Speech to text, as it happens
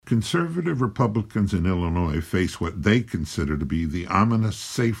Conservative Republicans in Illinois face what they consider to be the ominous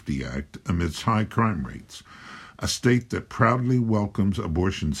Safety Act amidst high crime rates, a state that proudly welcomes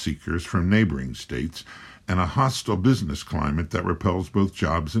abortion seekers from neighboring states, and a hostile business climate that repels both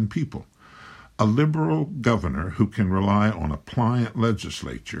jobs and people. A liberal governor who can rely on a pliant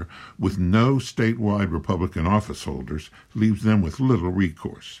legislature with no statewide Republican office holders leaves them with little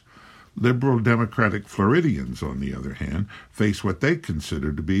recourse. Liberal Democratic Floridians, on the other hand, face what they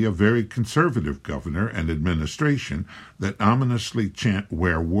consider to be a very conservative governor and administration that ominously chant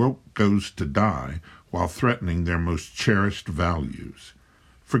 "where woke goes to die" while threatening their most cherished values.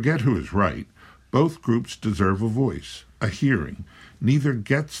 Forget who is right. Both groups deserve a voice, a hearing. Neither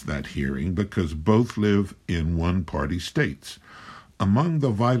gets that hearing because both live in one-party states. Among the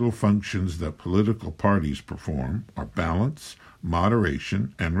vital functions that political parties perform are balance,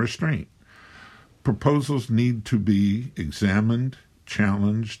 moderation, and restraint. Proposals need to be examined,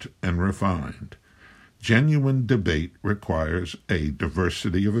 challenged, and refined. Genuine debate requires a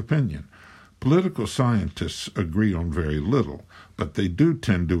diversity of opinion. Political scientists agree on very little, but they do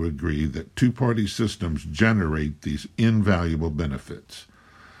tend to agree that two-party systems generate these invaluable benefits.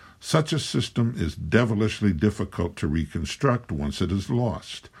 Such a system is devilishly difficult to reconstruct once it is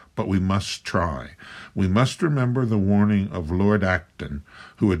lost, but we must try. We must remember the warning of Lord Acton,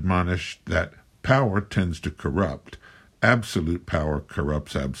 who admonished that power tends to corrupt. Absolute power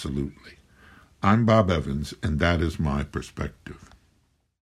corrupts absolutely. I'm Bob Evans, and that is my perspective.